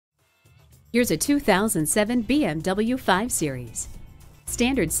Here's a 2007 BMW 5 Series.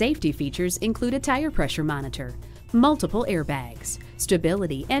 Standard safety features include a tire pressure monitor, multiple airbags,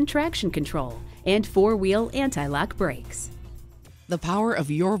 stability and traction control, and four-wheel anti-lock brakes. The power of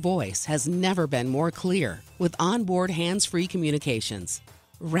your voice has never been more clear with onboard hands-free communications.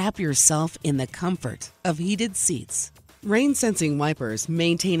 Wrap yourself in the comfort of heated seats. Rain-sensing wipers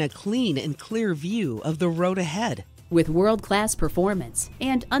maintain a clean and clear view of the road ahead. With world-class performance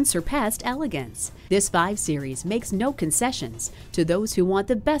and unsurpassed elegance, this 5 Series makes no concessions to those who want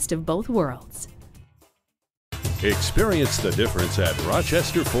the best of both worlds. Experience the difference at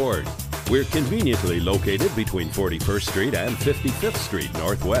Rochester Ford. We're conveniently located between 41st Street and 55th Street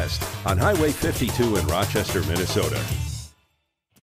Northwest on Highway 52 in Rochester, Minnesota.